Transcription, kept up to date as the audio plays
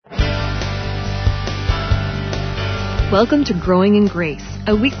Welcome to Growing in Grace,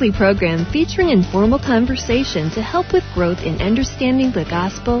 a weekly program featuring informal conversation to help with growth in understanding the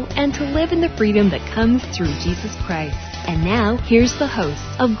gospel and to live in the freedom that comes through Jesus Christ. And now, here's the hosts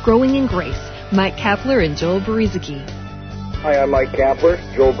of Growing in Grace, Mike Kapler and Joel Berizicki. Hi, I'm Mike Kapler.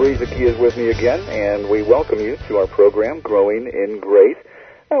 Joel Berizicki is with me again, and we welcome you to our program, Growing in Grace.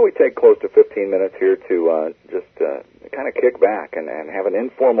 We take close to 15 minutes here to just kind of kick back and have an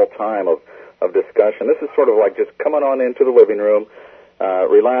informal time of discussion. This is sort of like just coming on into the living room,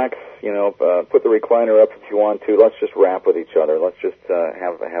 relax, put the recliner up if you want to. Let's just rap with each other. Let's just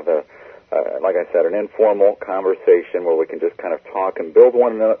have a like I said, an informal conversation where we can just kind of talk and build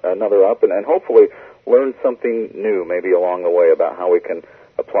one another up and hopefully learn something new maybe along the way about how we can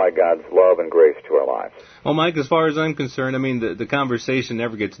apply God's love and grace to our lives. Well, Mike, as far as I'm concerned, the conversation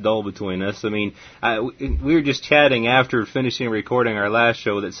never gets dull between us. We were just chatting after finishing recording our last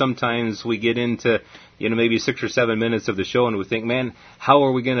show that sometimes we get into, maybe 6 or 7 minutes of the show and we think, man, how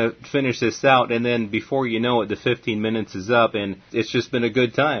are we going to finish this out? And then before you know it, the 15 minutes is up and it's just been a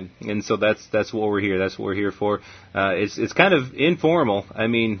good time. And so that's what we're here. That's what we're here for. It's kind of informal.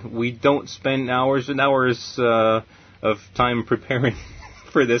 We don't spend hours and hours of time preparing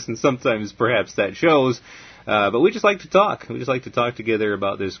for this, and sometimes perhaps that shows, but we just like to talk. We just like to talk together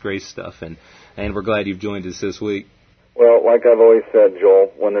about this grace stuff, and we're glad you've joined us this week. Well, like I've always said,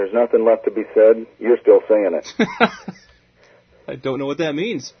 Joel, when there's nothing left to be said, you're still saying it. I don't know what that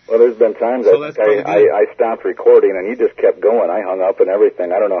means. Well, there's been times I stopped recording and you just kept going. I hung up and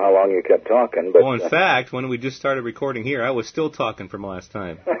everything. I don't know how long you kept talking. But, well, in fact, when we just started recording here, I was still talking from last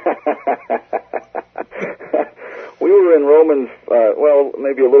time. We were in Romans,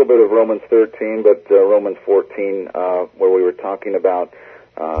 maybe a little bit of Romans 13, but Romans 14, where we were talking about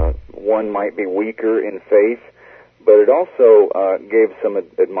one might be weaker in faith, but it also gave some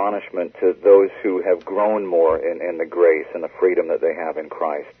admonishment to those who have grown more in the grace and the freedom that they have in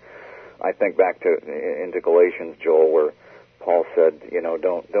Christ. I think back into Galatians, Joel, where Paul said,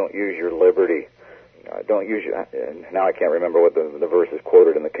 don't use your liberty. Don't use your, now I can't remember what the verse is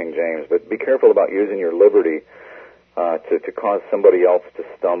quoted in the King James, but be careful about using your liberty to cause somebody else to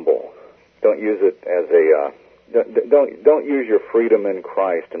stumble. Don't use it as don't use your freedom in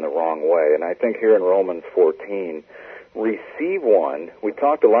Christ in the wrong way. And I think here in Romans 14, receive one. We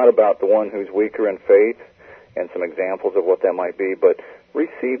talked a lot about the one who's weaker in faith and some examples of what that might be, but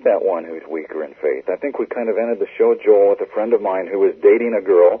receive that one who's weaker in faith. I think we kind of ended the show, Joel, with a friend of mine who was dating a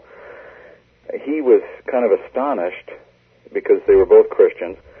girl. He was kind of astonished because they were both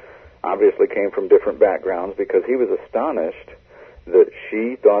Christians. Obviously came from different backgrounds, because he was astonished that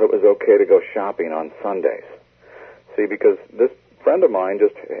she thought it was okay to go shopping on Sundays. See, because this friend of mine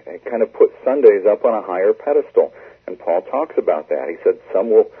just kind of put Sundays up on a higher pedestal, and Paul talks about that. He said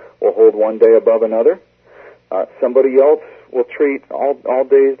some will hold one day above another. Somebody else will treat all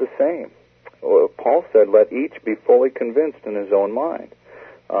days the same. Well, Paul said, let each be fully convinced in his own mind.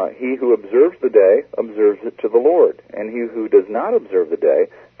 He who observes the day observes it to the Lord, and he who does not observe the day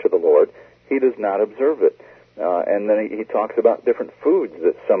to the Lord, he does not observe it. And then he talks about different foods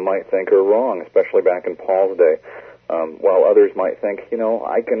that some might think are wrong, especially back in Paul's day, while others might think,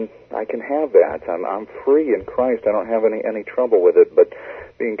 I can have that. I'm free in Christ. I don't have any trouble with it. But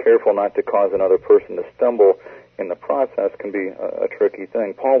being careful not to cause another person to stumble in the process can be a tricky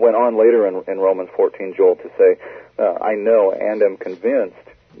thing. Paul went on later in Romans 14, Joel, to say, I know and am convinced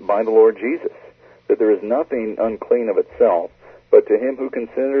by the Lord Jesus that there is nothing unclean of itself, but to him who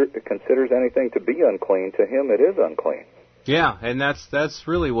considers anything to be unclean, to him it is unclean. Yeah, and that's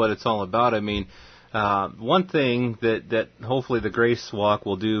really what it's all about. One thing that hopefully the Grace Walk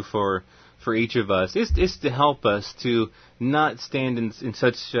will do for each of us is to help us to not stand in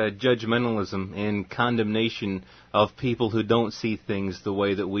such judgmentalism and condemnation of people who don't see things the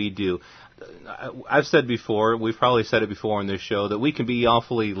way that we do. I've said before, we've probably said it before on this show, that we can be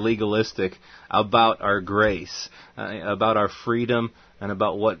awfully legalistic about our grace, about our freedom, and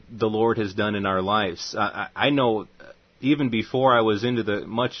about what the Lord has done in our lives. I know even before I was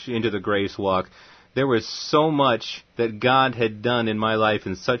much into the Grace Walk, there was so much that God had done in my life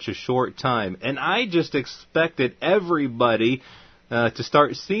in such a short time, and I just expected everybody to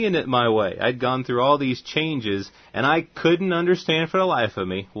start seeing it my way. I'd gone through all these changes, and I couldn't understand for the life of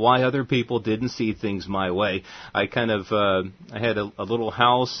me why other people didn't see things my way. I had a little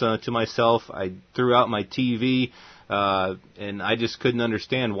house to myself. I threw out my TV, and I just couldn't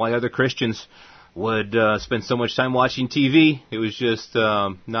understand why other Christians would spend so much time watching TV. It was just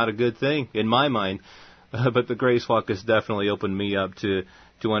not a good thing in my mind. But the Grace Walk has definitely opened me up to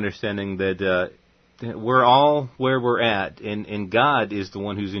understanding that we're all where we're at, and God is the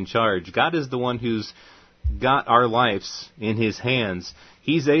one who's in charge. God is the one who's got our lives in His hands,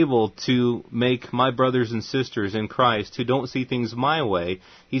 He's able to make my brothers and sisters in Christ who don't see things my way,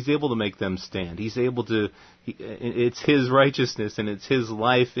 He's able to make them stand. He's able to, it's His righteousness and it's His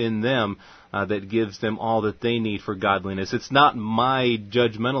life in them that gives them all that they need for godliness. It's not my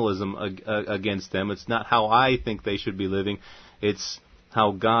judgmentalism against them. It's not how I think they should be living. It's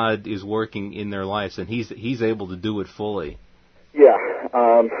how God is working in their lives, and He's able to do it fully. Yeah,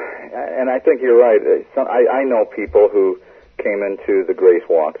 and I think you're right. I know people who came into the grace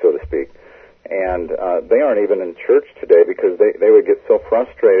walk, so to speak, and they aren't even in church today because they would get so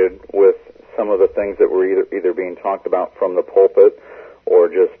frustrated with some of the things that were either being talked about from the pulpit or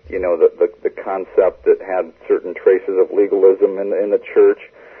just, the concept that had certain traces of legalism in the church.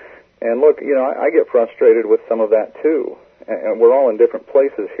 And look, I get frustrated with some of that too. And we're all in different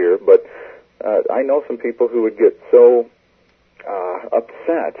places here, but I know some people who would get so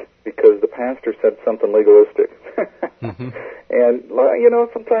upset because the pastor said something legalistic. Mm-hmm. And,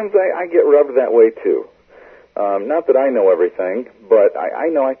 sometimes I get rubbed that way too. Not that I know everything, but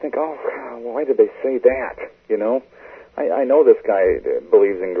I think, why did they say that? I know this guy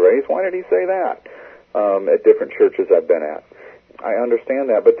believes in grace. Why did he say that? At different churches I've been at. I understand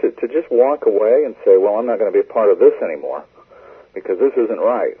that, but to just walk away and say, well, I'm not going to be a part of this anymore because this isn't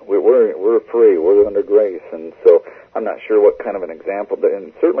right. We're free. We're under grace. And so I'm not sure what kind of an example,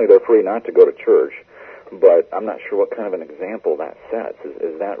 and certainly they're free not to go to church, but I'm not sure what kind of an example that sets.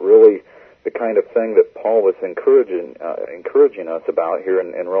 Is that really the kind of thing that Paul was encouraging us about here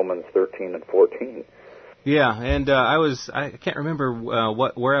in Romans 13 and 14? Yeah, and I can't remember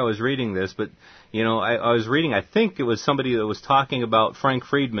where I was reading this, but I was reading, I think it was somebody that was talking about Frank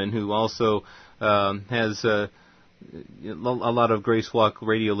Friedman, who also has a lot of Grace Walk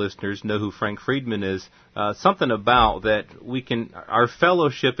radio listeners know who Frank Friedman is. Something about that our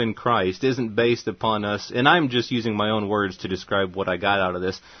fellowship in Christ isn't based upon us, and I'm just using my own words to describe what I got out of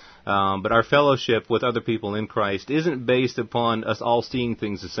this, but our fellowship with other people in Christ isn't based upon us all seeing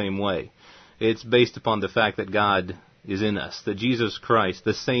things the same way. It's based upon the fact that God is in us, that Jesus Christ,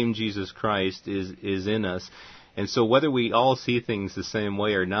 the same Jesus Christ, is in us. And so whether we all see things the same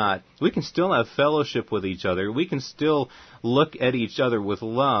way or not, we can still have fellowship with each other. We can still look at each other with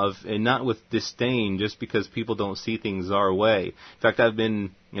love and not with disdain just because people don't see things our way. In fact, I've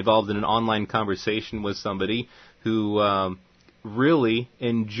been involved in an online conversation with somebody who really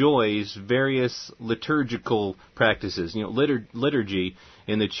enjoys various liturgical practices, liturgy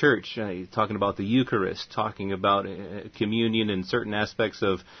in the church, talking about the Eucharist, talking about communion and certain aspects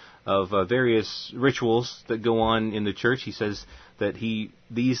of various rituals that go on in the church. He says that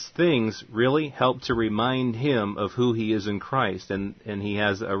these things really help to remind him of who he is in Christ, and he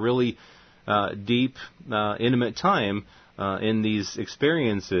has a really deep, intimate time in these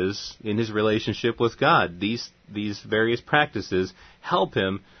experiences in his relationship with God. These various practices help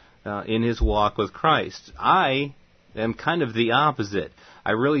him in his walk with Christ. I am kind of the opposite.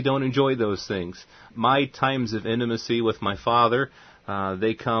 I really don't enjoy those things. My times of intimacy with my Father,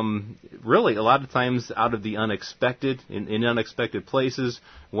 they come really a lot of times out of the unexpected, in unexpected places,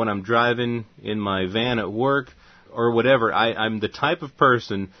 when I'm driving in my van at work or whatever. I'm the type of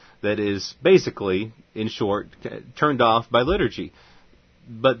person that is basically, in short, turned off by liturgy.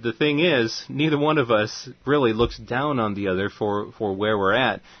 But the thing is, neither one of us really looks down on the other for where we're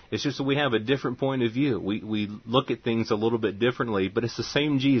at. It's just that we have a different point of view. We look at things a little bit differently, but it's the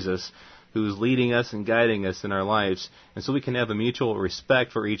same Jesus who's leading us and guiding us in our lives. And so we can have a mutual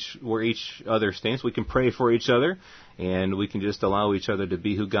respect for where each other stands. We can pray for each other, and we can just allow each other to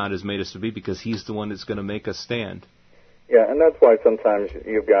be who God has made us to be because He's the one that's going to make us stand. Yeah, and that's why sometimes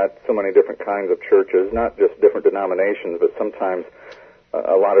you've got so many different kinds of churches, not just different denominations, but sometimes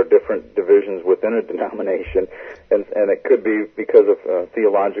a lot of different divisions within a denomination, and it could be because of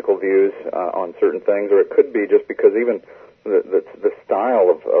theological views on certain things, or it could be just because even the style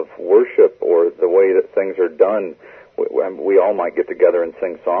of worship or the way that things are done. We all might get together and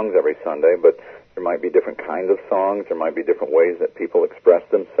sing songs every Sunday, but there might be different kinds of songs. There might be different ways that people express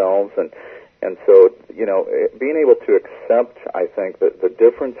themselves, and so being able to accept, I think, that the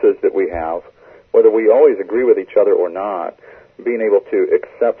differences that we have, whether we always agree with each other or not. Being able to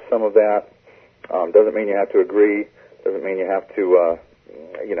accept some of that doesn't mean you have to agree, doesn't mean you have to,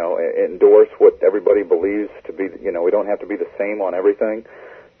 endorse what everybody believes to be, we don't have to be the same on everything,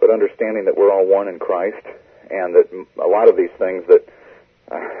 but understanding that we're all one in Christ, and that a lot of these things that,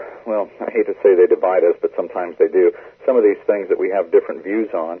 I hate to say they divide us, but sometimes they do. Some of these things that we have different views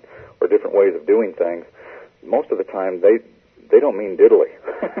on, or different ways of doing things, most of the time they don't mean diddly.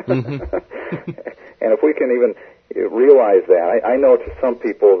 Mm-hmm. And if we can even realize that. I know to some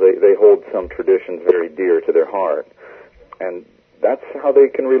people they hold some traditions very dear to their heart, and that's how they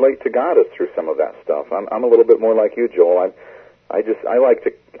can relate to God, is through some of that stuff. I'm a little bit more like you, Joel. I just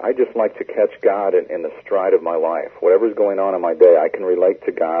like to catch God in the stride of my life. Whatever's going on in my day, I can relate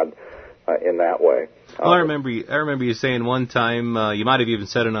to God in that way. Well, I remember you saying one time, you might have even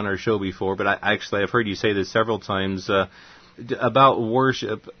said it on our show before, but I've heard you say this several times about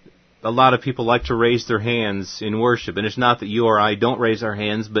worship. A lot of people like to raise their hands in worship, and it's not that you or I don't raise our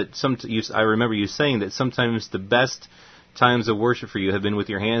hands, but I remember you saying that sometimes the best times of worship for you have been with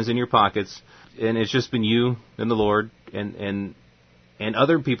your hands in your pockets, and it's just been you and the Lord, and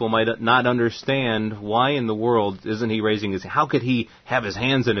other people might not understand why in the world isn't he raising his. How could he have his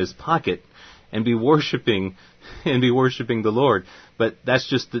hands in his pocket and be worshiping the Lord? But that's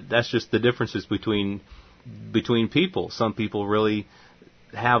just the differences between people. Some people really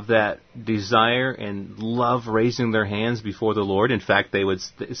have that desire and love raising their hands before the Lord. In fact,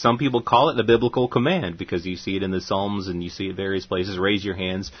 some people call it the biblical command, because you see it in the Psalms and you see it various places, raise your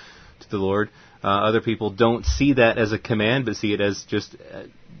hands to the Lord. Other people don't see that as a command, but see it as just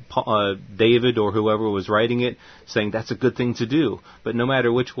David or whoever was writing it saying that's a good thing to do. But no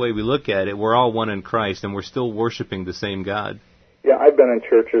matter which way we look at it, we're all one in Christ, and we're still worshiping the same God. Yeah, I've been in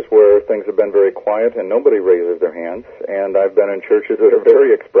churches where things have been very quiet and nobody raises their hands, and I've been in churches that are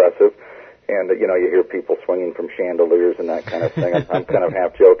very expressive, and you hear people swinging from chandeliers and that kind of thing. I'm kind of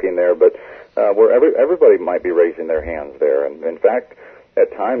half joking there, but where everybody might be raising their hands there. And in fact, at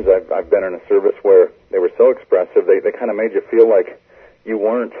times I've been in a service where they were so expressive they kind of made you feel like you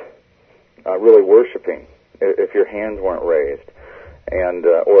weren't really worshiping if your hands weren't raised, and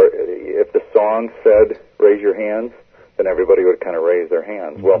or if the song said raise your hands, then everybody would kind of raise their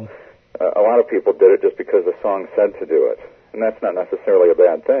hands. Mm-hmm. Well, a lot of people did it just because the song said to do it, and that's not necessarily a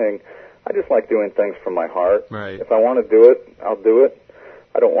bad thing. I just like doing things from my heart. Right. If I want to do it, I'll do it.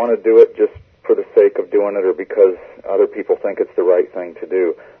 I don't want to do it just for the sake of doing it or because other people think it's the right thing to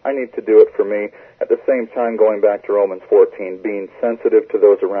do. I need to do it for me. At the same time, going back to Romans 14, being sensitive to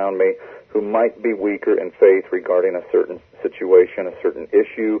those around me who might be weaker in faith regarding a certain situation, a certain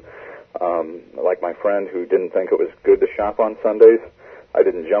issue. Like my friend who didn't think it was good to shop on Sundays. I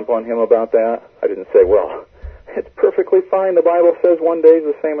didn't jump on him about that. I didn't say, well, it's perfectly fine. The Bible says one day is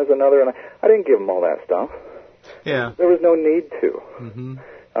the same as another, and I didn't give him all that stuff. Yeah. There was no need to. Mm-hmm.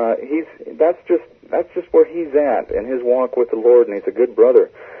 That's just where he's at in his walk with the Lord, and he's a good brother.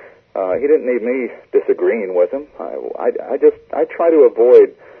 He didn't need me disagreeing with him. I try to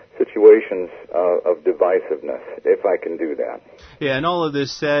avoid situations of divisiveness if I can do that. Yeah, and all of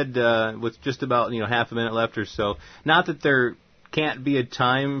this said with just about half a minute left or so. Not that there can't be a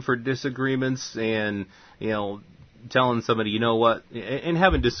time for disagreements and telling somebody what, and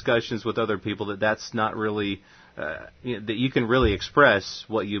having discussions with other people that's not really. That you can really express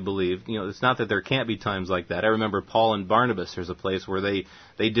what you believe. It's not that there can't be times like that. I remember Paul and Barnabas. There's a place where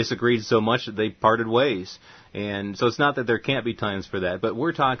they disagreed so much that they parted ways. And so it's not that there can't be times for that. But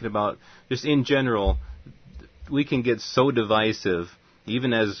we're talking about just in general, we can get so divisive,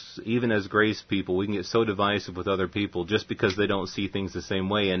 even as grace people, we can get so divisive with other people just because they don't see things the same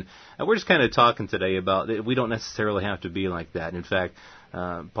way. And we're just kind of talking today about that we don't necessarily have to be like that. In fact,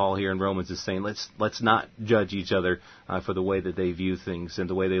 Paul here in Romans is saying let's not judge each other for the way that they view things and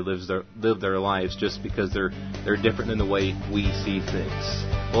the way they live their lives just because they're different than the way we see things.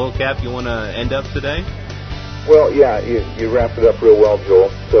 Well, Cap, you want to end up today? Well, yeah, you wrapped it up real well, Joel.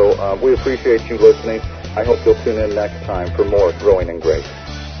 So we appreciate you listening. I hope you'll tune in next time for more Growing in Grace.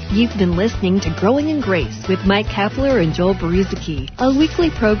 You've been listening to Growing in Grace with Mike Kapler and Joel Beruzacki, a weekly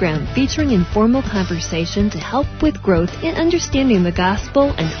program featuring informal conversation to help with growth in understanding the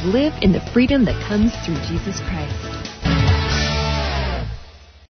gospel and to live in the freedom that comes through Jesus Christ.